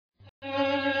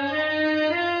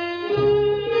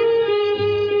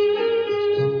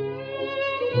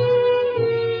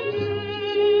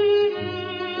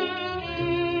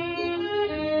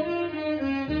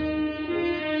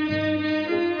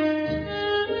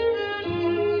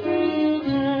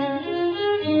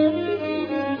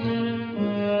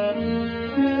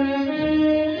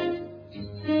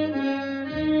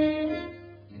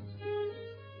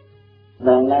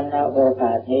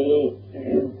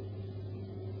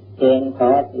จึงข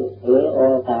อถือโอ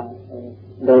กาส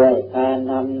โดยการ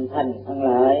นำท่านทั้งห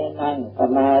ลายนั่งส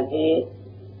มาธิ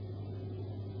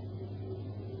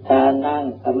การนั่ง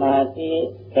สมาธิ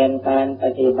เป็นการป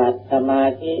ฏิบัติสมา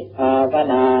ธิภาว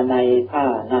นาในท่า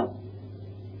นั่ง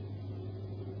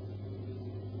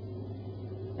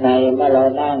ในเมื่อเรา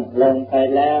นั่งลงไป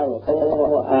แล้วรู้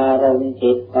อารมณ์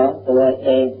จิตของตัวเอ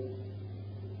ง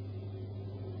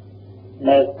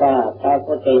นึกว่าพระ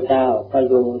พุทธเจ้าก็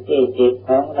อยู่ที่จิต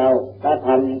ของเราพระธ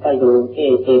รรมก็อยู่ที่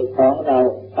จิตของเรา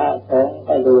พระสงฆ์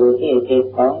ก็อยู่ที่จิต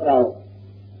ของเรา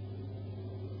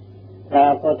พระ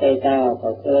พุทธเจ้า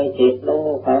ก็คือจิตรู้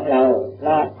ของเราพ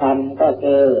ระธรรมก็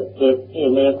คือจิตที่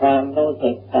มีความรู้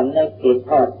สึกสำนึกผิด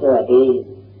ชอบชั่วดี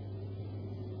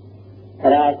พ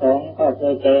ระสงฆ์ก็คื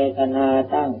อเจตนา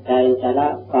ตั้งใจจะละ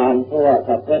ความชั่วป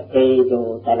ระพฤติดีอยู่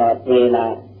ตลอดเวลา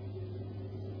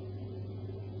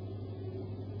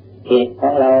จิตขอ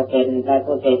งเราเป็นพระ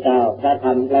พุทธเจ้าพระธร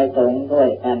รมพระสงฆ์ด้วย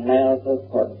กันแล้วทุก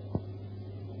คน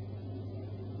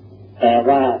แต่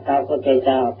ว่าพระพุทธเ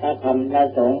จ้าพระธรรมพระ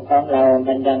สงฆ์ของเรา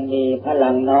มันยังมีพ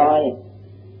ลังน้อย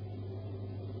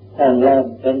เริ่ม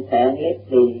เป็นแสงเล็ก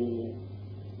ดี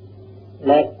เ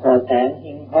ล็กกว่าแสง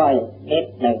หิ่งห้อยนิด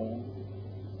หนึ่ง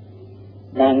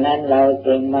ดังนั้นเรา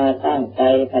จึงมาตั้งใจ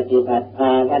ปฏิบัติภ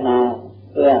าวนา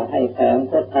เพื่อให้แสง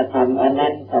พุทธธรรมอัน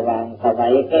นั้นสว่างไสว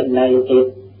ขึ้นในจิต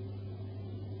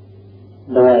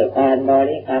โดยการบ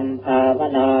ริกรรมภาว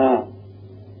นา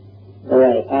โด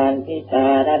ยการพิจา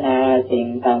รณาสิ่ง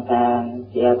ต่าง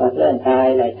ๆเกี่ยวกับเรื่องกาย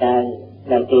และใจแ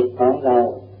ละจิตของเรา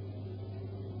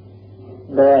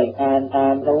โดยการตา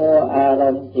มรู้อาร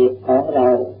มณ์จิตของเรา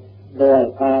โดย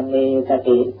ความมีส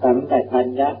ติสัมปชัญ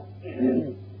ญะ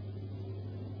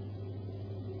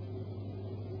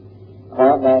ขอ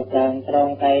บอกอย่างตรง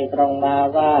ไปตรงมา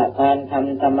ว่าการท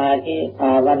ำสมาธิภ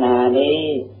าวนานี้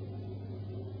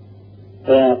เ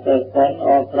พื่อฝึกฝนอ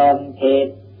บรมจิต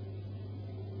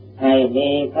ให้มี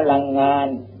พลังงาน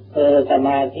คือสม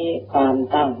าธิความ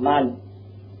ตั้งมั่น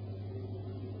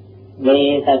มี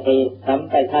สติสัม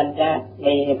ปชัญญะ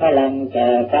มีพลังแก่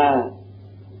กล้า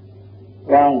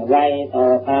ว่องไวต่อ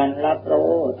การรับ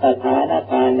รู้สถาน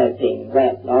การณ์และสิ่งแว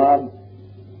ดล้อม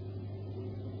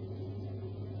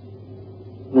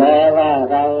แม้ว่า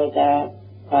เราจะ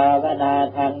ภาวนา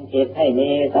ทำจิตให้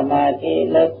มีสมาธิ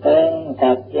ลึกซึ้ง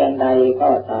สักเพียงใด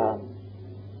ก็ตาม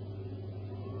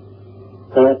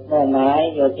จุดมุ่งหมาย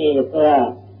อยู่ที่เพื่อ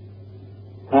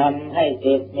ทำให้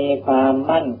จิตมีความ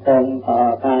มั่นคงต่อ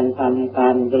การทำควา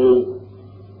มดี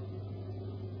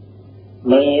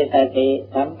มีสติ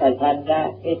สัมปชัญญะ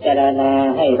พิจารณา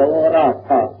ให้รู้รอบค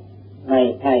อบไม่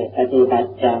ใช่ปฏิบั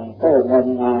ติอย่างผู้งม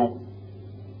งาย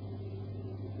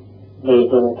มี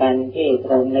ดูกันที่ต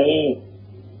รงนี้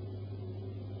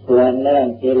ส่วนเรื่อง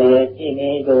กิเลสที่มี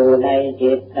อยู่ใน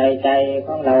จิตในใจข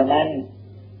องเรานั้น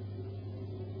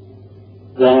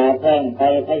อย่าเพิ่งไป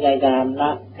พยายามล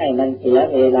ะให้มันเสีย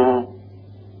เวลา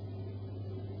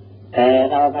แต่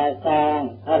เรามาสร้าง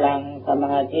พลังสม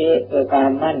าธิคือควา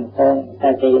มมั่นคงส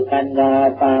ติปัญญา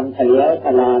ความเฉลียวฉ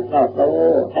ลาดรอบรู้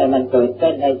ให้มันเกิด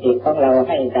ขึ้นในจิตของเรา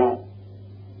ให้ได้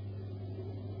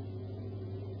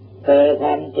คือท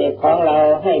ำจิตของเรา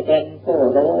ให้เป็นผู้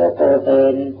รู้ผู้ตื่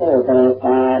นผู้เบิกบ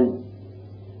าน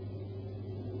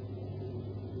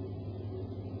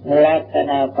ลักษ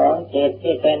ณะของจิต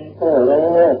ที่เป็นผู้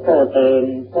รู้ผู้ตื่น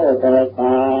ผู้เบิกบ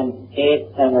านจิต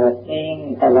สงบนิ่ง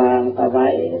สว่างไสว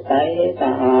ใสส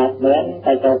ะอาดเหมือนก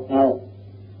ระจกเงา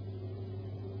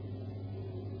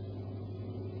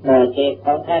เมื่อจิตข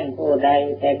องท่านผู้ใด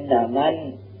เป็นอย่างนั้น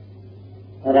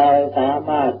เราสา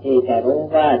มารถที่จะรู้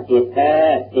ว่าจิตแท้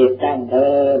จิตดั้งเ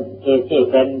ดิมจิตที่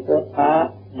เป็นพุทธะ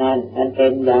นั้นมันเป็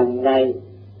นอย่างไร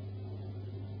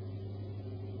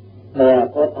เมื่อ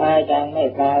พุทธะยังไม่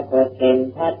ปรากฏเห็น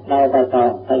ชัดเราก็ต้อ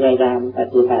งพยายามป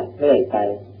ฏิบัติเรื่อยไป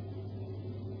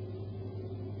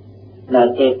เมื่อ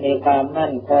จิตมีความ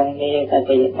มั่นคงมีส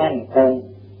ติมั่นคง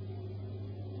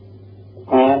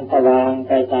ความสว่าง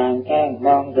กระจ่างแจ้งม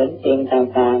องเห็นสิ่ง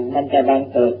ต่างๆมันจะบัง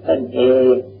เกิดขึ้นเอ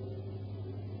ง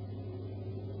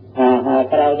หาก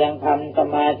เรายังทำส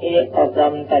มาธิอบร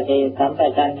มสติสัมป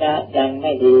ชัญญะยังไ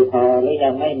ม่ดีพอหรือยั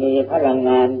งไม่มีพลังง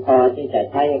านพอที่จะ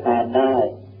ใช้การได้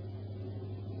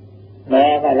แม้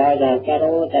ว่าเราอยากจะ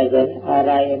รู้จะเห็นอะไ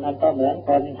รมันก็เหมือนค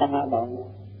นตาบอด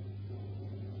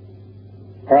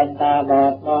คนตาบอ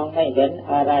ดมองไม่เห็น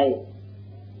อะไร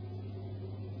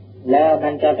แล้วมั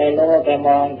นจะไปรู้ไปม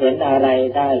องเห็นอะไร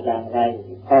ได้อย่างไร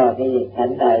ข้อนี้ฉั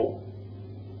นใด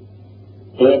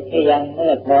จิตที่ยังมื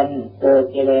ดมนถูก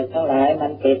กิเลสทั้งหลายมั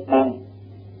นปิดบัง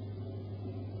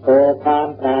ถูกความ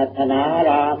ปรารถนา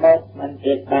ลามกมัน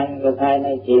ปิดบังอยู่ภายใน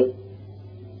จิต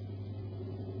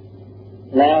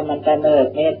แล้วมันจะมืด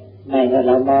มิด ไม่ให้เ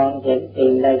รามองเห็นสิ่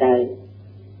งใด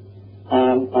ๆตา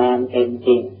มความเป็นจ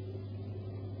ริง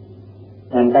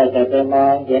มันก็จะไปมอ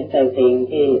งเห็นแต่สิ่ง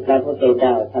ที่พระพุทธเจ้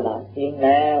าสละทิ้งแ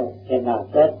ล้วเช่นว่า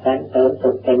รสสรรเสริญสุ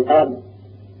ขเป็นต้น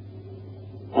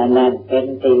อันนั้นเป็น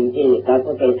สิ่งที่พระ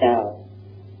พุทธเจ้า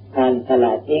ท่านสล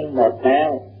ะทิ้งหมดแล้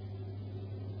ว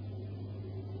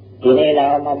ทีนี้เรา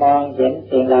มามองเห็น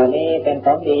สิ่งเหล่านี้เป็นข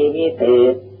องดีวิเศ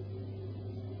ษ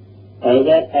ไป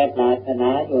ยึดไปปรารถนา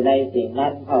อยู่ในสิ่ง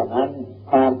นั้นเท่านั้น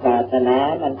ความปรารถนา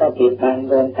มันก็ปิดบัง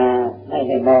ดวงตาไม่ใ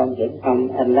ห้มองเห็นธรรม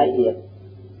อันละเอียด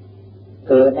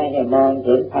คือไม่ให้มองเ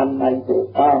ห็นธรรมอันถูก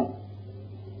ต้อง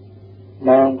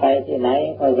มองไปที่ไหน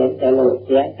ก็เห็นแต่รูปเ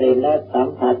สียงกลิ่นรสสัม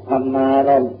ผัสธรรมาร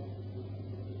มณ์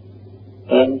เ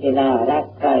ป็นที่น่ารัก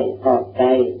ใคร่ชอบใจ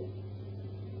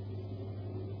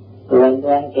ส่วนด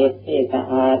วงจิตที่สะ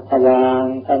อาดสว่าง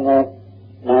สงบ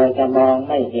เราจะมอง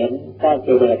ไม่เห็นก็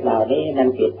กิเลสเหล่านี้มัน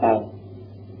ปิดบัง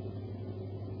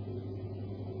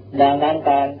ดังนั้น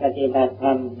การปฏิบัติธร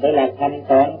รมโดยหลักคำส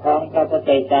อนของพระพุท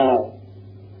ธเจ้า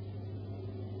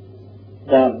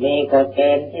ย่อมมีกฎเก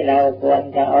ณฑ์ที่เราควร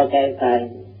จะเอาใจใส่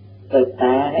ศึกษ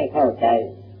าให้เข้าใจ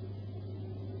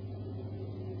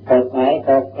กฎหมายป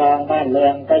กครองบ้านเมือ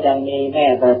งก็ยังมีแม่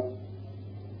บท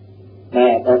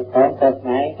ของกฎหม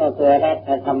ายก็คือรัฐ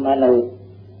ธรรม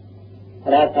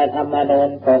นูญ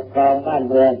ปกครองบ้าน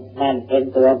เมืองนั่นเป็น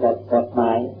ตัวบทกฎหม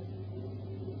าย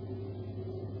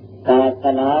ศาส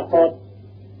นาพุทธ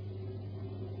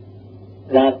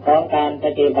หลักของการป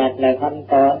ฏิบัติและค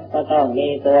ำสอนก็ต้องมี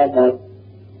ตัวบท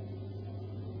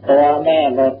ตัวแม่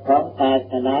บทของศา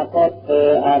สนาพุทธคือ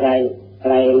อะไรใค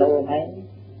รรู้ไหม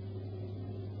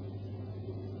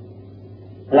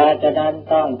เราจะนั้น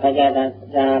ต้องพยา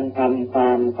ยามทำคว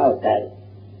ามเข้าใจ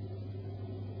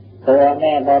ตัวแ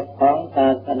ม่บทของศา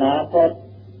สนาพุทธ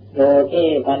อยู่ที่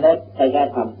มนุษย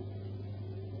ธรรม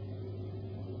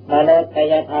อัน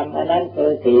นั้นคื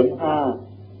อศีลห้า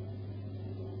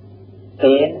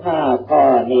ข้อ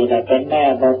นี้แหละเป็นแม่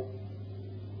บท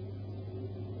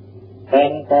เป็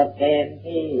นกฎเกณฑ์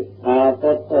ที่ชาว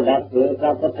พุทธผู้นับถือพร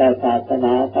ะพุทธศาสน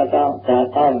าจะ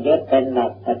ต้องยึดเป็นหลั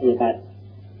กปฏิบัติ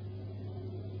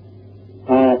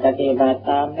ถ้าปฏิบัติ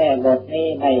ตามแม่บทนี้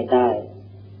ไม่ได้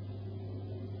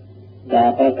อย่า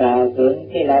ไปกล่าวถึง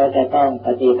ที่เราจะต้องป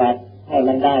ฏิบัติให้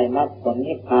มันได้มรรคผล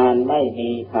นิพพานไม่มี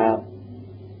ทาง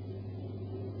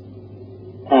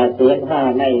ถ้าศีลห้า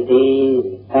ไม่ดี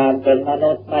ความเป็นม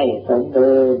นุษย์ไม่สม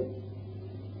บูรณ์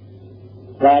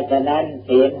เพราะฉะนั้น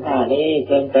ศีลห้านี้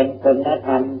จึงเป็นคุณธ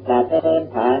รรมพื้น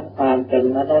ฐานความเป็น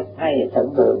มนุษย์ให้สม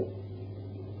บูรณ์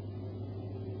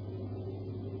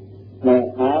เมื่อ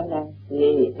ถามนาง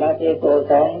ที่พระภิกษุ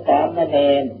สงฆ์สามเณ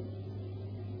ร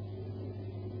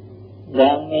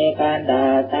ยังมีการด่า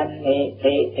ตำหนิ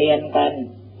ติเตียนกัน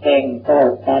เพ่งโท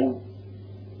ษกัน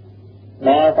แ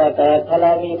ล้วก็เกิดทะเล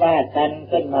าะวิวาทกัน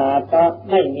ขึ้นมาเพราะ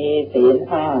ไม่มีศีล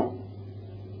ห้า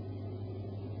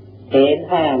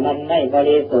มันไม่บ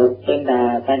ริสุทธิ์จึงด่า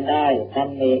กันได้ต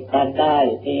ำหนิกันได้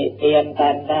ติเตียนกั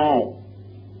นได้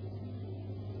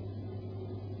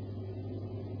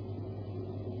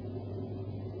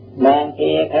บาง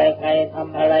ทีใครๆท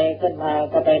ำอะไรขึ้นมา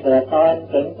ก็ไปเดือดร้อน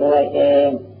ถึงตัวเอง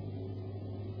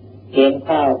กิน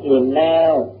ข้าวอิ่มแล้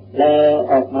วเลอ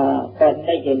ออกมาคนไ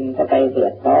ด้ยินก็ไปเดือ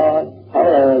ดร้อนเขา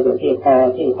เลยอยู่ที่คอ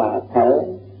ที่ปากเขา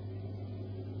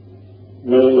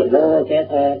นี่รู้เธ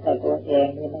อถ้าตัวเอง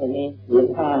นี่ไม่มีศีล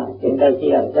ห้าจึงได้เ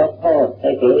ที่ยวยกโทษไป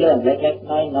ถือเรื่องเล็ก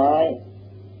ๆน้อย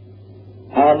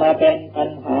ๆเอามาเป็นปัญ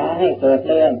หาให้เกิด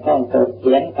เรื่องต้องถกเ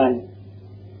ถียงกัน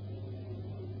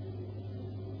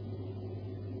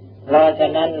เพราะฉะ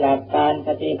นั้นหลักการป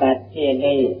ฏิบัติที่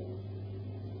นี่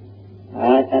อ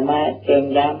าตมาจึง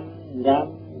ย้ำอ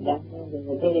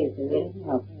ยู่ที่ศีล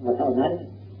ห้าเท่านั้น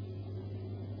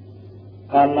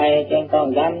ทำไมจึงต้อง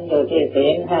ย้ำอยู่ที่ศี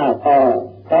ลห้าข้อ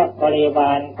เพราะบริว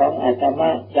ารของอาตม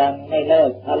ายังไม่เลิ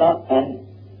กทะเลาะกัน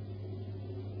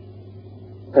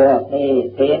พวกนี้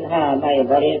ศีลห้าไม่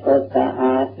บริสุทธิ์สะอ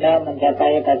าดแล้วมันจะไป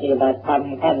ปฏิบัติธรรม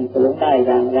ขั้นสูงได้อ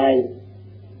ย่างไร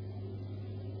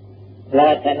เพรา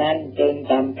ะฉะนั้นจึง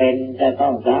จำเป็นจะต้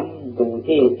องย้ำอยู่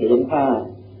ที่ศีลห้า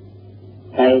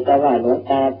ใครจะว่าหลวง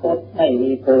ตาพุทธไม่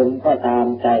มีภูมิก็ตาม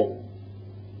ใจ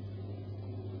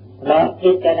เพราะ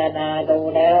พิจารณาดู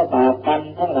แล้วบาปกรรม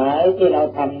ทั้งหลายที่เรา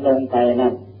ทำลงไป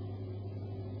นั้น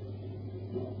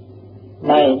ไ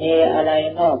ม่มีอะไร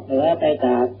นอกเหนือไปจ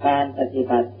ากการปฏิ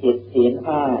บัติจิตศีล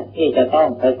ห้าที่จะต้อง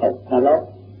ไปตกนรก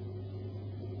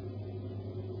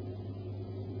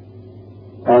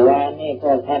เพราะว่านี่พ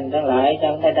วกท่านทั้งหลายยั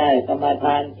งไม่ได้สมาท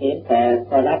านศีลแปด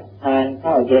ก็รับทาน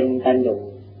ข้าวเย็นกันอยู่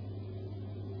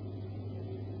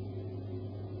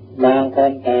บางค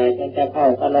นแต่จนจะเข้า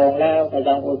กระโหลกแล้วก็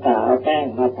ยังอุตส่าห์เอาแป้ง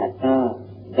มาผัดหน้า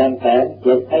ยังแฝง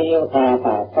จิตให้โยธาป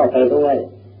ากเข้าไปด้วย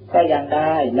ก็ยังไ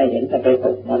ด้ไม่เห็นจะไปต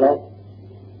กนรก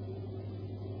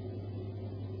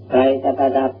ใครจะปร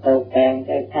ะดับตกแต่งจ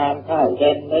ะทานข้าวเ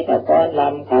ย็นหรือจะฟ้อนร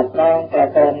ำขับร้องประ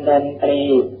โคมดนตรี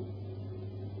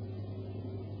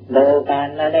ดูการ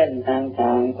ละเล่นต่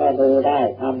างๆก็ดูได้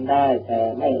ทำได้แต่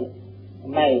ไ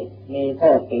ม่มีโท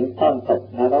ษถึงต้องตก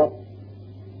นรก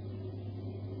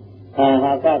ถ้าห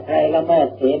ากว่าใครละเมิด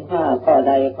ศีลห้าข้อใ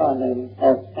ดข้อหนึ่งต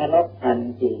กนรกทัน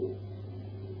ที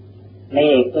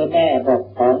นี่คือแม่บท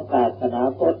ของศาสนา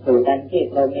พุทธสู่กันที่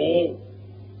ตรงนี้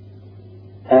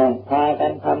ต้องพากั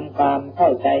นทำความเข้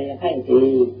าใจให้ดี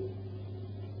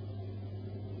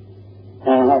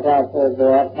ถ้าหากว่าผู้บ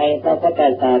วชในพระพุทธ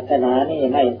ศาสนานี่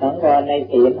ไม่สังวรใน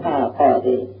ศีลห้าข้อ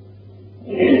ดี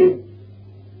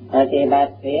ปฏิบั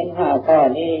ติศีลห้าข้อ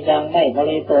นี้ยังไม่บ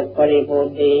ริสุทธิ์บริบูร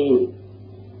ณ์ดี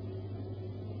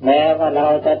แม้ว่าเรา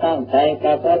จะตั้งใจป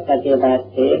ระพฤติปฏิบัติ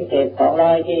ศีล227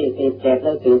ห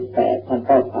รือ48มัน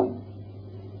ก็ทำ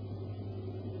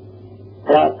เพ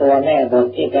ราะตัวแม่บท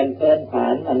ที่เป็นพื้นฐา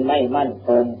นมันไม่มั่นค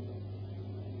ง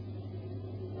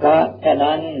เพราะฉะ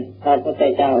นั้นพระพุทธ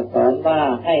เจ้าสอนว่า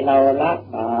ให้เราละ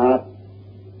บาป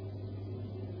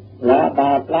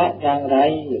ละอย่างไร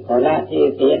ก็ละที่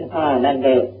ศีลห้านั่นเอ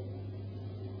ง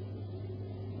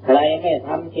ใครไม่ท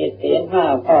ำผิดศีลห้า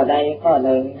ข้อใดข้อห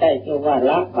นึ่งได้ชื่อว่า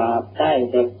ละบาปได้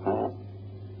เด็ดขาด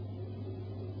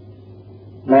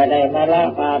เมื่อได้มาละ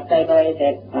บาปได้โดยเ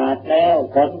ด็ดขาดแล้ว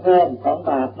ผลเพิ่มของ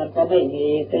บาปมันก็ไม่มี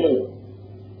สิ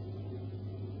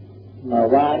เมื่อ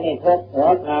วานนี่ทุกหัว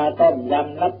ปลาต้มย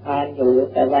ำรับทานอยู่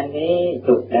แต่วันนี้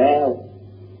จุดแล้ว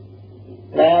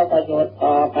ก็หยุด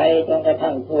ต่อไปจนกระ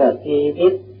ทั่งทั่วชีวิ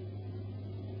ต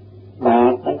บา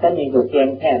ปมันก็มีอยู่เพียง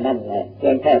แค่นั้นแหละเพี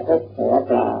ยงแค่ทุกหัว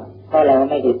ปลาเพราะเรา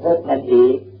ไม่ได้ทุกมันอี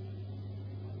ก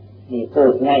นี่พู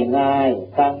ดง่าย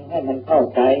ๆฟังให้มันเข้า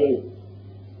ใจ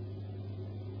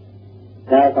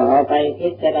เราก็เอาไปพิ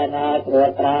จารณาตรวจ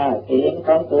ตราศีลข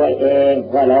องตัวเอง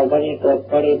ว่าเราบริสุทธิ์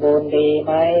บริบูรณ์ดีไ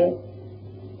หม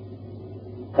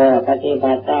ก็ปฏิ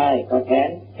บัติได้ก็เป็น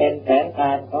แผนก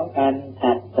ารของการ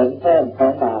ตัดผลเพิ่มขอ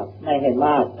งบาปไม่ให้ม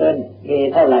ากขึ้นมี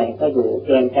เท่าไหร่ก็อยู่เ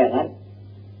พียงแค่นั้น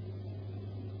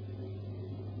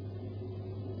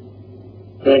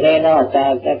ที่ได้นอกจา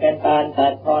กจะเป็นการตั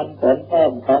ดทอนผลเพิ่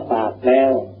มของบาปแล้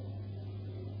ว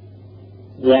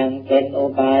ยังเป็นอุ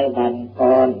บายบั่นท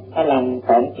อนพลังข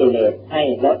องกิเลสให้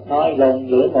ลดน้อยลง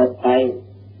หรือหมดไป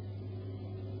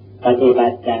ปฏิบั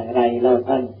ติอย่างไรเรา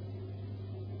ท่าน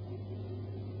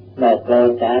เมื่อโกรธ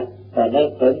จัดก็นึก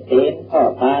ถึงศีลข้อ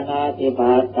ปาณาติบ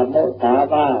าตสมุสา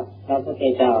วาทพระพุทธ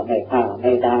เจ้าไม่ฆ่าไ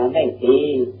ม่ด่าไม่ตี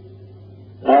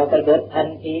เราก็หยุดทัน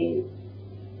ที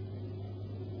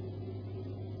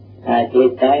ถ้าจิต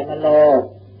ใจมันโลภ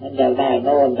มันอยากได้โ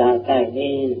น่นอยากได้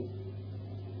นี่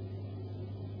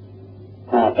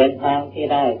ถ้าเป็นทางที่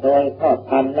ได้โดยครอบ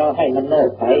คำแล้วให้มันโลภ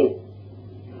ไป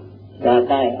อยาก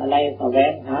ได้อะไรแสว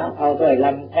งหาเอาด้วยล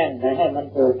ำแข้งแต่ให้มัน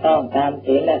ถูกต้องตาม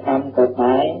ศีลและธรรมกฎหม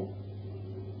าย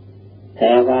แ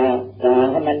ต่ว่าอย่า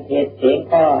ให้มันผิดศีล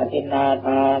ข้ออธินาท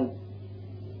าน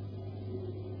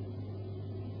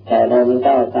แต่หนุ่มเ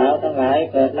จ้าสาวทั้งหลาย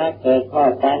เกิดรักเกิดข้อ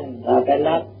กันเราเป็น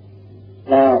รัก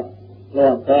เราล่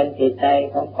วงเกินจิตใจ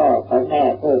ของพ่อของแม่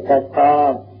ผู้ปกครอ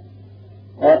ง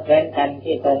งดเว้นกัน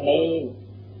ที่ตรงนี้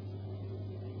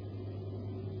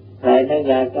ใครนึก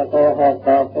อยากจะโกหก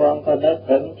ต่อพวงก็นึก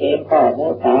ถึงศีลข้อมุ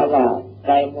สาวาทใค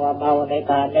รมัวเมาใน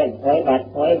การเล่นหวยบัตร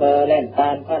หวยเบอร์เล่นกา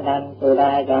รพนันสุร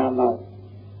ายาเมา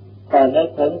ก็นึก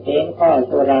ถึงศีลข้อ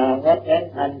สุรางดเว้น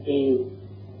ทันที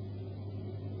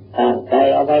ตั้งใจ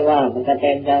เอาไว้ว่ามันจะเ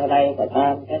ป็นอย่างไรก็ตา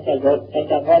มฉันจะหยุดฉัน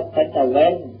จะงดฉันจะเว้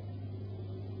น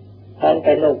ท่านเ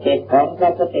ป็นลูกศิษย์ของพร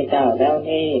ะพุทธเจ้าแล้ว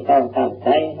นี่ต้องตั้งใจ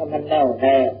ให้มันแน่วแ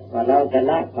น่ว่าเราจะ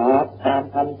ละบาปตาม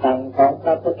คำสั่งของพ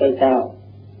ระพุทธเจ้า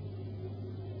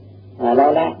ถ้าเรา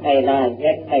ละไม่ได้เ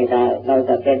ว้นไม่ได้เรา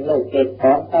จะเป็นลูกศิษย์ข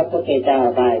องพระพุทธเจ้า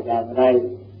ได้อย่างไร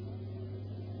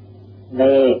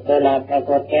นี่คือหลัก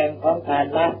กฎเกณฑ์ของการ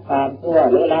ละความชั่ว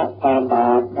หรือละความบ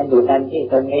าปมันอยู่กันที่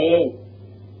ตรงนี้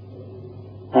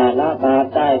ถ้าละบาป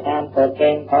ได้ตามกฎเก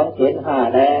ณฑ์ของศีลห้า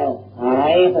แล้วหา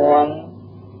ยห่วง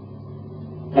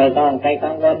ไม่ต้องไป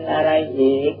กังวลอะไร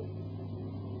อีก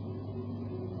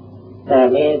แต่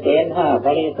มีศีลห้าบ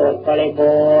ริสุทธิ์บริ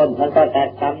บูรณ์มันก็ตัด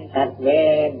กรรมตัดเว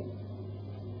ร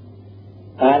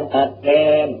การตัดเว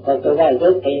รก็คือว่ายุ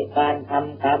ติการท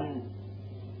ำกรรม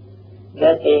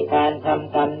ยุติการท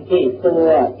ำกรรมที่ชั่ว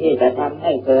ที่จะทำใ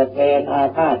ห้เกิดเวรอา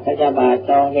ฆาตพยาบาท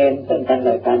จองเวรซึ่งกันแล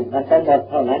ะกันมันก็หมด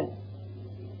เท่านั้น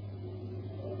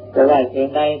แต่ว่าสิ่ง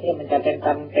ใดที่มันจะเป็นกร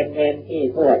รมเป็นเวรที่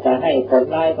ชั่วจะให้ผล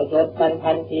ร้ายประโยชน์มัน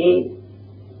ทันที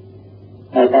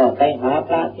ไม่ต้องไปหาพ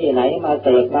ระที่ไหนมาเส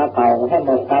กมาเป่าให้ห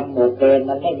มดกรรมหมดเวร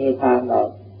มันไม่มีทางหรอก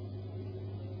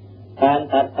การ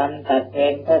ตัดกรรมตัดเว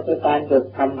รก็คือการหยุด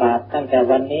ทำบาปตั้งแต่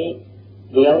วันนี้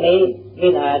เดี๋ยวนี้วิ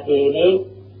นาทีนี้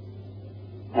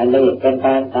อันนี้เป็นก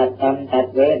ารตัดกรรมตัด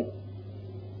เวร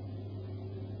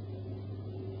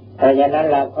เพราะฉะนั้น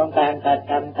หลักของการตัด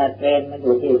กรรมตัดเวรมันอ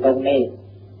ยู่ที่ตรงนี้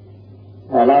เ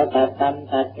มื่อเราตัดกรรม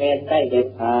ตัดเวรได้เด็ด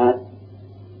ขาด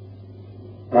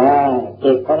ว่า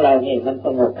จิตของเรานี่มันส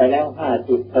งบไปแล้ว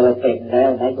50%แล้ว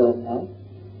นะโยมเนาะ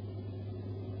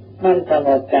มันสง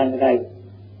บจังไร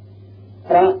เพ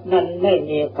ราะมันไม่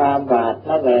มีความหวาด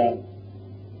ระแวง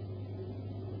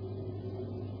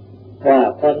ว่า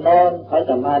คนโน้นเขา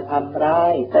จะมาทำร้า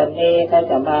ยคนนี้เขา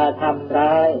จะมาทำ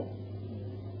ร้าย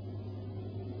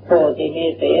ผู้ที่มี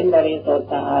ศีลบริสุทธิ์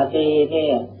สะอาดดีเนี่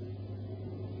ย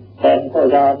เป็นผู้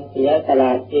ยอมเสียสล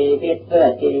ะชีวิตเพื่อ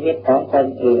ชีวิตของคน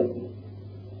อื่น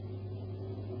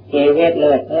ชีวิตเ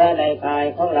ลือดเนื้อในกาย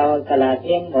ของเราสละ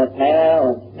ทิ้งหมดแล้ว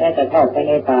แม้แต่เข้าไปใ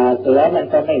นป่าเสือมัน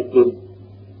ก็ไม่กิน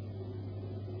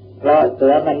เพราะเสื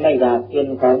อมันไม่อยากกิน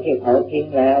ของที่เขาทิ้ง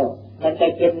แล้วมันจะ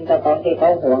กินแต่ของที่เข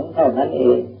าหวงเท่านั้นเอ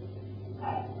ง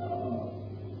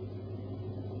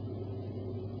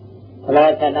เพรา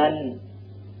ะฉะนั้น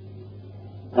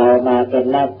เรามาเป็น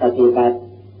นักปฏิบัติ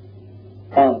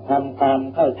ต้องทำความ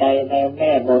เข้าใจในแ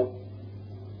ม่บท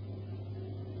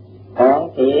ของ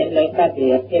ศีลและระเบี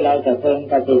ยบที่เราจะพึง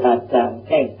ปฏิบัติอย่างเค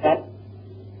ร่งครัด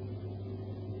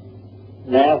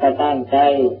แล้วก็ตั้งใจ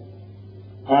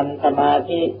ทำสมา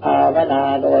ธิภาวนา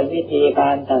โดยวิธีกา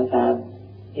รต่าง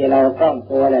ๆที่เราคล่อง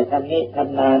ตัวและชำนิช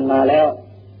ำนาญมาแล้ว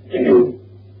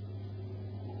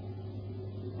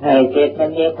ให้จิตมัน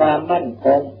มีความมั่นค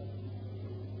ง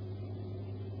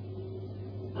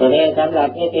ทีนี้สำหรับ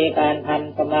วิธีการท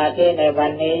ำสมาธิในวั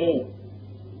นนี้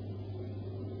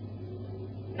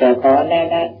จะขอแนะ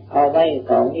นำเอาไว้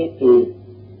2 วิธี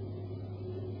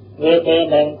วิธี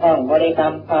หนึ่งท่องบริกร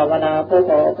รมภาวนาพุทโ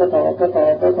ธพุทโธพุทโธ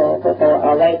พุทโธพุทโธเอ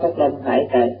าไว้ทุกลมหาย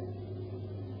ใจ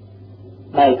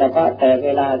ไม่เฉพาะแต่เว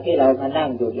ลาที่เรามานั่ง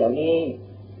อยู่เดี๋ยวนี้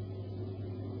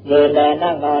ยืนเดิน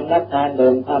นั่งนอนรับทาน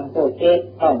ดื่มทำพูดคิด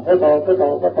ท่องพุทโธพุทโธ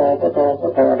พุทโธพุทโธพุ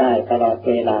ทโธได้ตลอดเ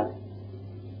วลา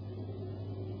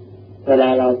เวลา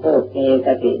เราพูดมีส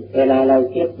ติเวลาเรา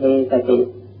คิดมีสติ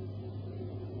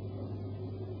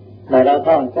เมื่อเรา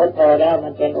ท่องพุทโธแล้วมั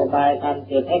นเป็นอุบายทำ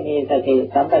จิตให้มีสติ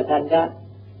สัมปชัญญะ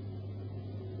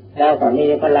แล้วก็มี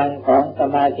พลังของส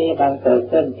มาธิบังเกิด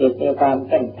ขึ้นจิตมีความเ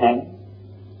ข้มแข็ง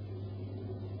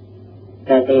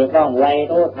สติว่องไว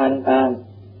รู้ทันการ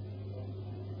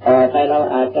ต่อไปเรา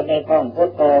อาจจะไม่ท่องพุท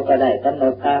โธก็ได้กำหน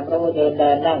ดความรู้ยืนเดิ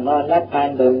นนั่งนอนรับทาน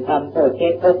ดื่มทำพูดคิ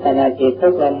ดทุกขณะจิตทุ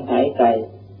กลมหายใจ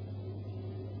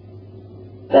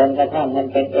จนกระทั่งมัน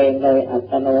เป็นเองโดยอั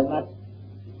ตโนมัติ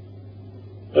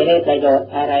ที่นี้ประโยช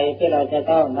น์อะไรที่เราจะ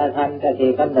ต้องมาทำสติ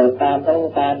กำหนดตามรู้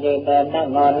การยืนเดินนั่ง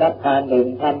นอนรับทานดื่ม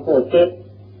ทำพูดคิด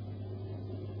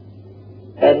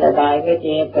เป็นอุบายวิ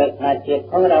ธีฝึกหัดจิต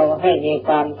ของเราให้มีค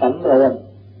วามสำรวม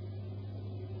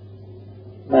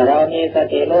เมื่อเรามีส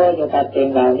ติรู้อยู่กับสิ่ง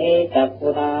เหล่านี้จักขุ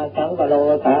นาสังวโร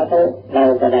สาธุเรา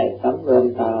ก็ได้สำรวม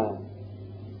ตา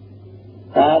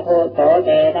สาธุโสเต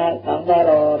นะสังวโ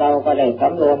รเราก็ได้ส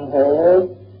ำรวมหู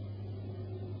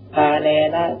คาเน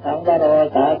นะสังวโร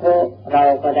สาธุเรา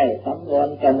ก็ได้สำรวม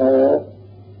จมูก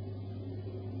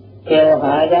เกวห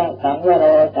ายะสังวโร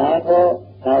สาธุ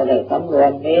เราได้สำรว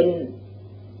มลิ้น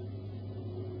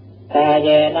กายเย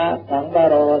นะสังว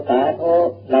โรสาธุ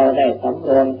เราได้สำร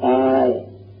วมกาย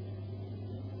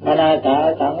มนาสา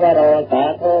สังวโรสา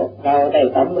ธุเราได้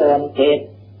สำรวมจิต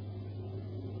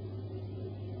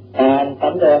การส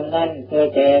ำรวมนั้นคือ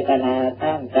เจตนา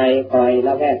ตั้งใจคอยร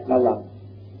ะแวดระวัง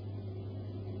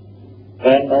เ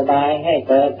ป็นอุบายให้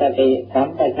เกิดสติสัม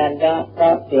ปชัญญะเพรา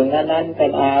ะสิ่งนั้นเป็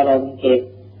นอารมณ์จิต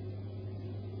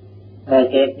เมื่อ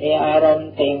จิตมีอารม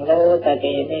ณ์สิ่งรู้ส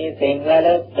ติมีสิ่งระ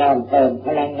ลึกย่อมเพิ่มพ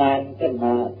ลังงานขึ้นม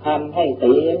าทำให้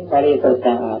ศีลบริสุทธิ์ส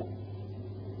ะอาด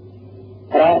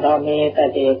เพราะเรามีส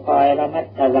ติคอยระมัด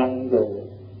ระวังอยู่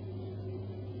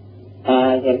ตา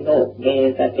เห็นรูปมี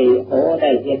สติหูไ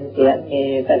ด้ยินเสียงมี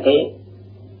สติ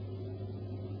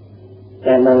จ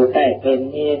มูกได้กลิ่น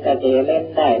มีสติเล่น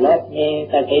ได้รสมี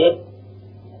สติ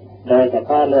โดยเฉพ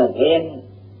าะเรื่องเล่น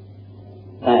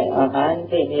ได้อาหาร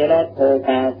ที่มีรสถูกป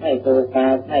ากไม่ถูกปา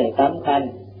กไม่สำคัญ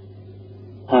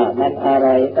ถ้ามันอ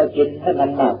ร่อยก็กินให้มั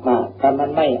นมากๆถ้ามัน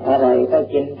ไม่อร่อยก็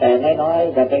กินแต่น้อย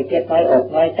ๆอย่าไปคิดน้อยอก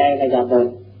น้อยใจก็อย่าบ่น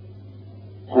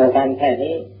เอากันแค่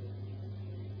นี้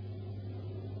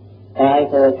กาย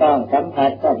ถูกต้องสัมผั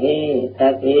สก็มีส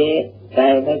ติใจ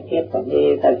ไม่คิดก็มี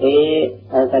สติ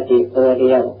เอาสติตัวเ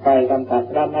ดียวคอยกำกับ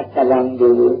ระมัดระวังอ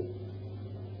ยู่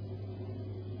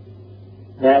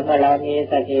แล้วเมื่อเรามี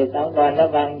สติสังวรระ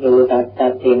วังอยู่กั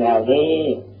บสิ่งเหล่านี้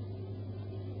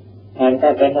มันก็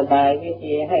เป็นอุบายวิ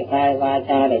ธีให้กายวา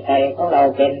จาและใจของเรา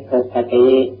เป็นปกติ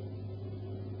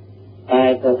กาย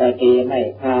ปกติไม่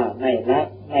ฆ่าไม่ลัก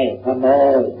ไม่ขโม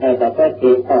ยไม่ประพฤติ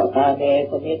ผิดต่อกาเม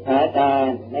สุมิจฉาจาร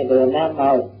ไม่ดื่มน้ำเม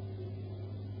า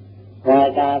วา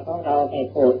จาของเราไม่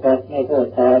พูดปดไม่พูด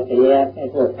ส่อเสียดไม่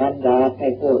พูดคำหยาบไม่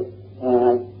พูด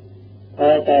เพ้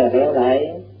อเจ้อเหลวไหล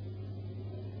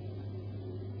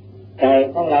ใจ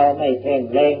ของเราไม่เพ่ง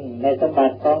เล็งในสมบั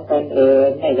ติของตนอื่น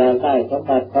ไม่อยากได้สม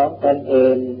บัติของตน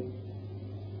อื่น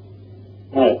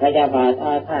ไม่พยาบาทอ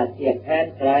าฆาตเกลียดแค้น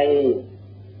ใคร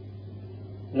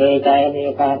มีใจมี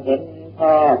ความเห็นช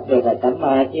อบเกี่ยวกับสัมม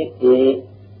าทิฏฐิ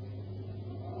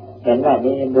เห็นว่า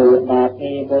มีบุญบาป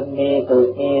มีบุญมีสุข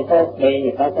มีทุกข์มี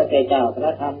พระพุทธเจ้าพร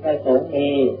ะธรรมพระสงฆ์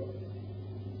มี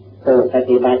ผู้ป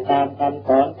ฏิบัติตามคำส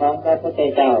อนของพระพุทธ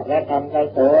เจ้าพระธรรมพระ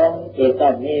สงฆ์จิตต้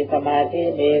องมีสมาธิ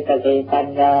มีสติปัญ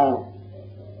ญา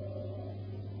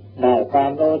ได้ควา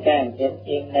มรู้แจ้งเห็นจ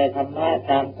ริงในธรรมะ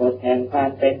ตามกฎแห่งควา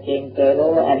มเป็นจริงคือ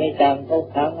รู้อนิจจังทุก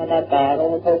ขังอนัตตา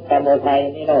รู้ทุกข์สมุทัย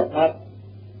นิโรธมรรค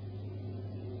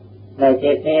ใน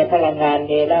จิตมีพลังงาน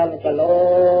ดีแล้วมันจะรู้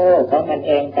ของมันเ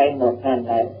องไปหมดนั่นแ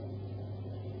หละ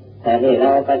แต่ที่เร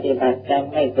าปฏิบัติยัง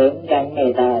ไม่ถึงยังไม่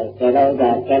ได้แต่เราอย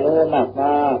ากจะรู้มาก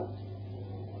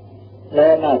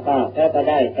รู้มากแล้วก็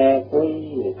ได้แต่คุย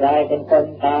กลายเป็นคน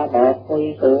ตาบอดคุย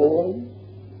สูง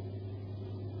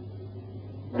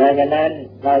ดังนั้น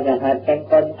เราจะหัดเป็น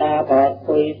คนตาบอด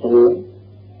คุยสูง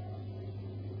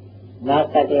นัก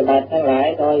ปฏิบัติทั้งหลาย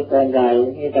โดยส่วนใหญ่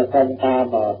มีแต่คนตา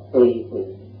บอดคุยสู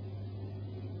ง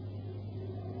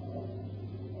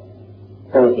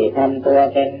ผู้ที่ทำตัว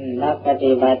เป็นนักป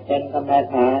ฏิบัติเป็นกรรม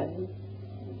ฐาน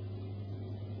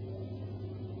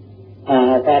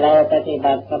ถ้าเราปฏิ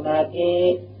บัติสมาธิ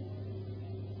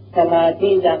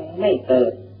ยังไม่เกิ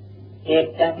ดจิต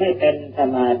ยังไม่เป็นส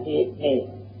มาธินี่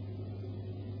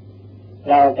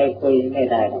เราไปคุยไม่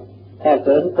ได้หรอกถ้า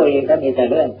ฝืนคุยก็มีแต่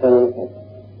เรื่องโกหก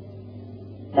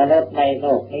มนุษย์ในโล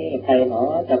กนี้ใครหนอ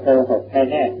จะโกหกใคร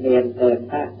แน่เรียนเกิน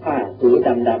ผ้าสี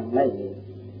ดำๆไม่มี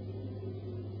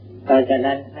เพราะฉะ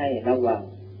นั้นให้ระวัง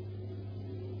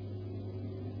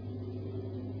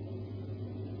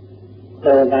ค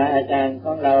รูบาอาจารย์ข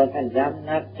องเราท่านย้ำ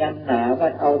นักย้ำหนาว่า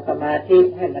เอาสมาธิ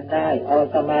ให้มันได้เอา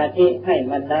สมาธิให้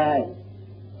มันได้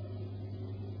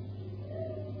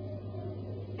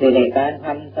ในการท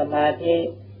ำสมาธิ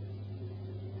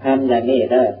ทำอย่างนี้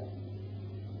เด้อ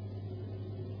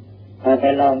พอไป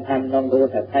ลองทำลองดู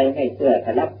แต่ใครไม่เชื่อ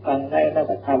ก็รับฟังไว้แล้ว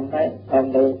ก็ทำไว้ลอง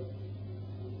ดู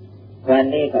วัน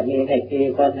นี้ก็มีเด็กที่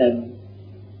คนหนึ่ง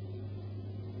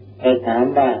ไปถาม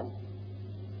ว่า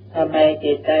ทำไม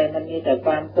จิตใจมันมีแต่ค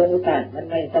วามฟุ้งซ่านมัน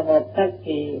ไม่สงบสัก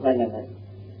ทีว่าอย่างนั้น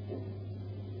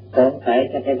สงสัย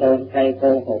จะไปโดนใครโก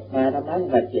หกมาแล้วมั้ง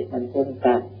ว่าจิตมันฟุ้ง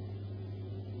ซ่าน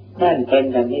นั่นเป็น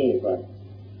อย่างนี้ก่อน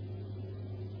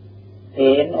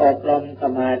ศีลอบรมส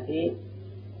มาธิ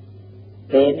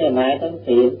ศีลหมายถึง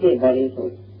ศีลที่บริสุ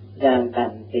ทธิ์อย่างต่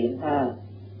ำศีล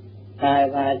5กาย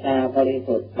วาจาบริ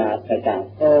สุทธิ์ปราศจาก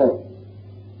โทษ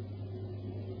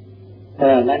เ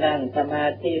มื่อมานั่งสมา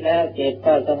ธิแล้วจิต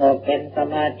ก็สงบเป็นส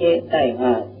มาธิได้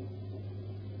ง่าย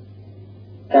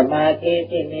สมาธิ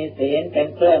ที่มีศีลเป็น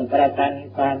เครื่องประกัน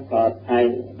ความปลอดภัย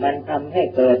มันทำให้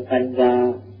เกิดปัญญา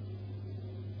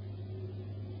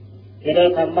ที่ได้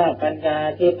คำว่าปัญญา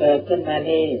ที่เกิดขึ้นมา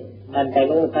นี่มันไป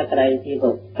รู้พระไตรปิฎ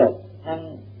กจบทั้ง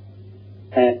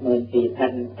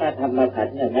 84,000 ถ้าธรรมขัน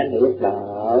ธ์อย่างนั้นหรือเปล่า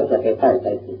จะไปเข้าใจ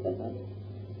ผิดอย่างนั้น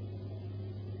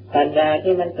ปัญญา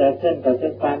ที่มันเกิดขึ้นก็คื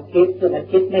อความคิดที่มัน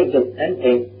คิดไม่หยุดนั่นเอ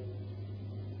ง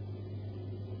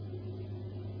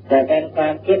แต่เป็นควา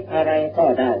มคิดอะไรก็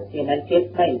ได้ที่มันคิด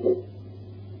ไม่หยุด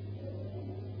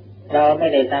เราไม่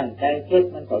ได้ตั้งใจคิด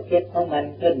มันก็คิดของมัน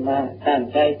ขึ้นมาตั้ง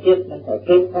ใจคิดมันก็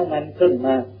คิดของมันขึ้นม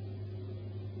า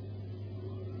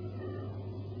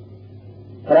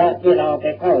เพราะที่เราไป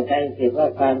เข้าใจผิดว่า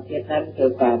ความคิดนั้นคื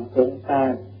อความฟุ้งซ่า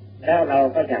นแล้วเรา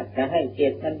ก็อยากจะให้จิ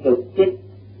ตมันหยุดคิด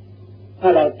ถ้า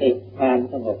เราติดความ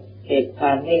สงบติดคว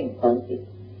ามนิ่งของจิต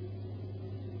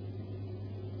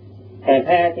แต่แ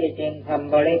ท้ที่จริงท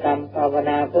ำบริกรรมภาว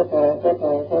นาพุทโธพุทโธ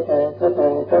พุทโธพุทโธ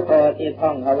พุทโธที่ท่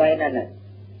องเอาไว้นั่นน่ะ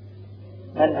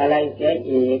มันอะไรเสีย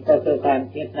อีกก็คือความ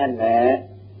คิดนั่นแหละ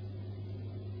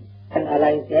มันอะไร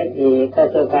เสียอีกก็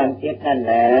คือความคิดนั่น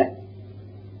แหละ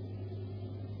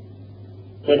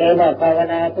ทีนี้ว่าภาว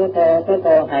นาพุทโธพุทโธ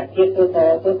หัดคิดพุทโธ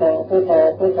พุทโธพุทโธ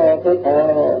พุทโธพุทโธ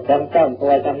จำจ้องตั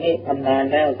วจำนี้ทำนาน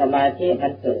แล้วสมาธิมั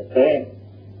นเกิดเอง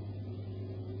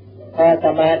พอส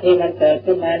มาธิมันเกิด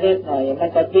ขึ้นมาเล็กหน่อยมัน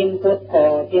ก็ทิ้งพุทโธ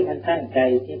ที่มันตั้งใจ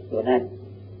คิดอยู่นั่น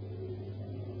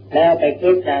แล้วไป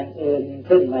คิดอย่างอื่น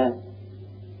ขึ้นมา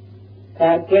คว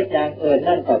ามคิดอย่างอื่น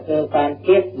นั่นก็คือความ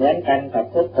คิดเหมือนกันกับ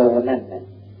พุทโธนั่นแหละ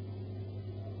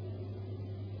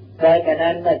เพราะฉะ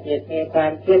นั้นเมื่อจิตมีควา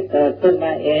มคิดเกิดขึ้นม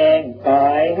าเองปล่อ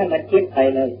ยให้มันคิดไป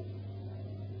เลย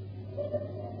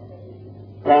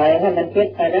ปล่อยให้มันคิด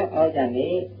ไปแล้วเอาอย่าง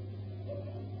นี้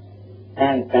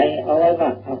ตั้งใจเอาไว้ว่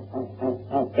า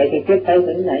เอาใจที่คิดไป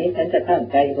ถึงไหนฉันจะตั้ง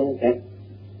ใจดูแก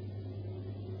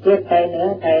คิดไปเหนือ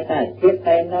ไปใต้คิดไป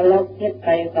นรกคิดไป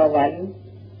สวรรค์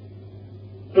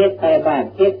คิดไปบ้าน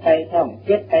คิดไปช่อง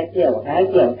คิดไปเที่ยวหา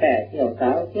เที่ยวแต่เที่ยวสา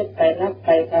วคิดไปลักไป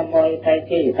ขโมยไป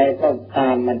จี้ไปปล้นตา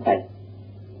มมันไป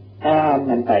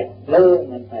ลื้อ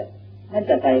มันไปมัน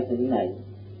จะไปถึงไหน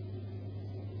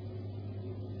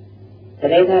ที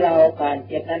นี้ถ้าเราการ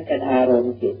คิดนั้นเป็นอารม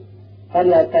ณ์จิตพอ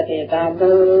เราสติตาม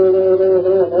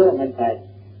รู้มันไป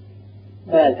เ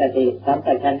มื่อสติสัมป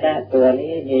ชัญญะตัว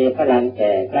นี้มีพลังแ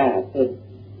ก่กล้าขึ้น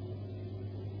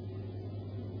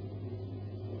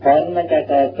ผลมันจะ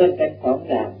เกิดขึ้นเป็นสอง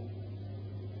อย่าง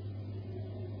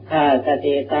ถ้าส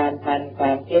ติตามทันคว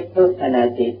ามคิดทุกขณะ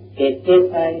จิตคิด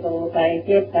ไปดูไป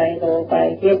คิดไปดูไป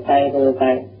คิดไปดูไป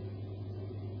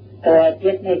ตัว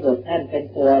คิดไม่หยุดนั่นเป็น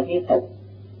ตัววิตก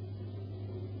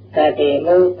สติ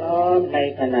รู้พร้อมใน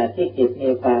ขณะที่จิตมี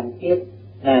ความคิด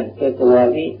นั่นคือตัว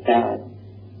วิจารณ์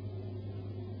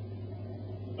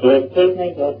จิตคิดไม่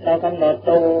หยุดเรากำหนด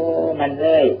ดูมันเ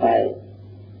รื่อยไป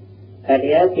แต่เ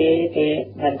ดี๋ยวที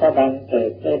มันก็บังเกิ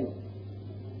ดขึ้น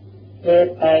คิด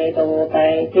ไปดูไป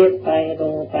คิดไปดู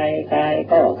ไปกาย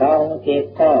ก็เบาจิต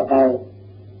ก็เบา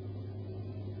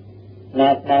ห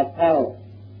นักเข้า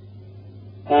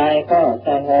กายก็ส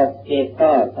งบจิต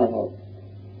ก็สงบ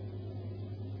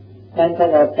มันส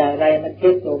งบอย่างไรมันคิ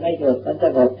ดอยู่ไม่หยุดมันส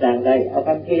งบอย่างไรเอาค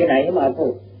ำพีไหนมาพู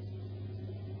ด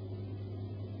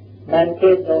มัน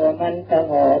คิดอยู่มันส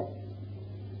งบ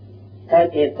ถ้า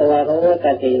จิตตัวรู้ส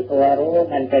ติตัวรู้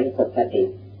มันเป็นปกติ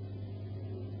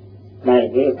ไม่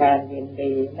มีความยิน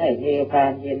ดีไม่มีควา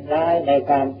มยินร้ายใน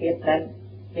ความคิดนั้น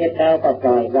คิดแล้วก็ป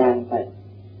ล่อยวางไป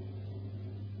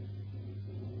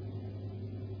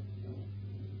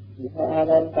พออา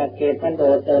รมณ์กับจิตมันโด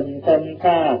ดเด่นจนท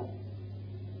ราบ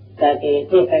สติ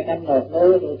ที่ไปกำหนดรู้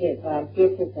อยู่ที่ความคิด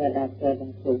ที่เกิดดับเกิด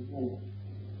สุขนั่น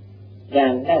อย่า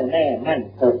งแน่วแน่มั่น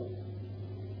คง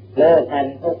โลทัน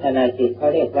ทุกขณะจิตเขา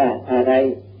เรียกว่าอะไร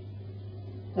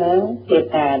จิต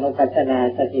ตานุปัสสนา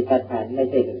สติปัฏฐานไม่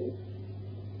ใช่หรื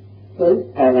อ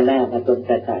ภาวนามาจนก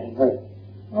ระจาย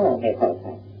ไม่เข้าใจ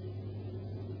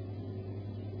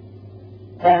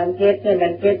ความคิดที่มั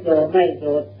นคิดอยู่ไม่ห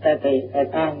ยุดสติไป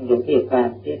ตั้งอยู่ที่ควา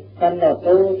มคิดกำหนด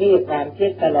รู้ที่ความคิ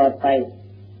ดตลอดไป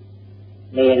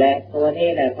นี่แหละตัวนี้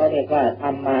แหละเขาเรียกว่าธ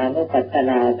รรมานุปัสส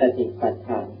นาสติปัฏฐ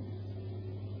าน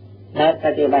นักป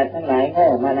ฏิบัติทั้งหลายโง่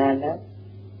มานานแล้ว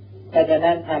เพราะฉะ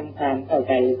นั้นทำความเข้าใ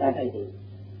จซะให้ดี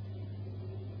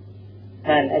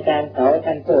ท่านอาจารย์เขา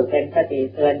ท่านพูดเป็นคติ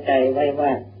เตือนใจไว้ว่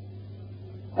า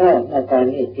เมื่อก่อน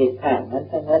นี่จิตข้างมัน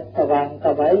สงบสว่างส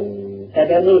บายแต่เ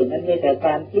ดี๋ยวนี้มันมีแต่คว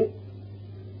ามคิด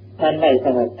มันไม่ส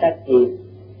งบสักที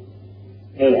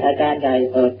นี่อาจารย์ใหญ่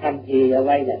เปิดคำพีเอาไ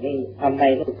ว้อย่างนี้ทำไม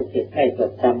ลูกศิษย์ให้จ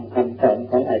ดจำคำสอน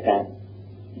ของอาจารย์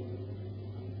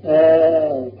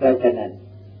เพราะฉะนั้น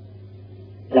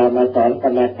เรามาสอนกร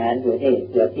รมฐานอยู่นี่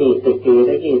เกือบ20 ปีห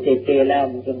รือ20 ปีแล้ว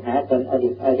มันจึงหาคนเอา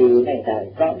ดีไม่ได้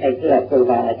เพราะไม่เชื่อครู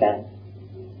บาอาจารย์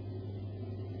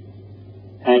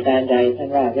อาจารย์ใหญ่ท่าน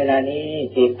ว่าเวลานี้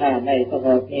จิตข้าไม่สง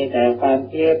บมีแต่ความ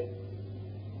คิด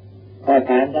พอ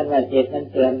ถามท่านว่าจิตมัน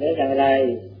เสื่อมหรืออย่างไร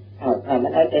ถ้ามั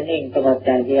นเอาแต่นิ่งสงบอ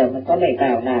ย่างเดียวมันก็ไม่ก้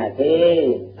าวหน้าสิ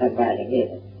ท่านว่าอย่างนี้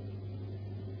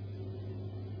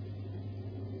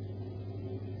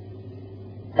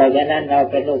เพราะฉะนั้นเรา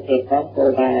เป็นลูกศิษย์ของครู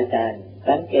บาอาจารย์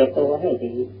สังเกตตัวให้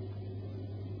ดี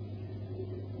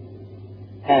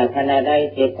ถ้าขณะใด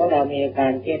จิตของเรามีกา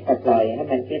รคิดก็ปล่อยให้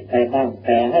มันคิดไปบ้างแ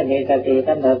ต่ให้มีสติก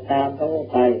ำหนดตามรู้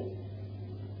ไป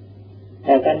แ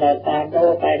ต่กำหนดตามรู้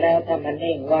ไปแล้วถ้ามัน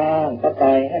นิ่งว่างก็ป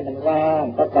ล่อยให้มันว่าง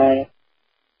ก็ปล่อย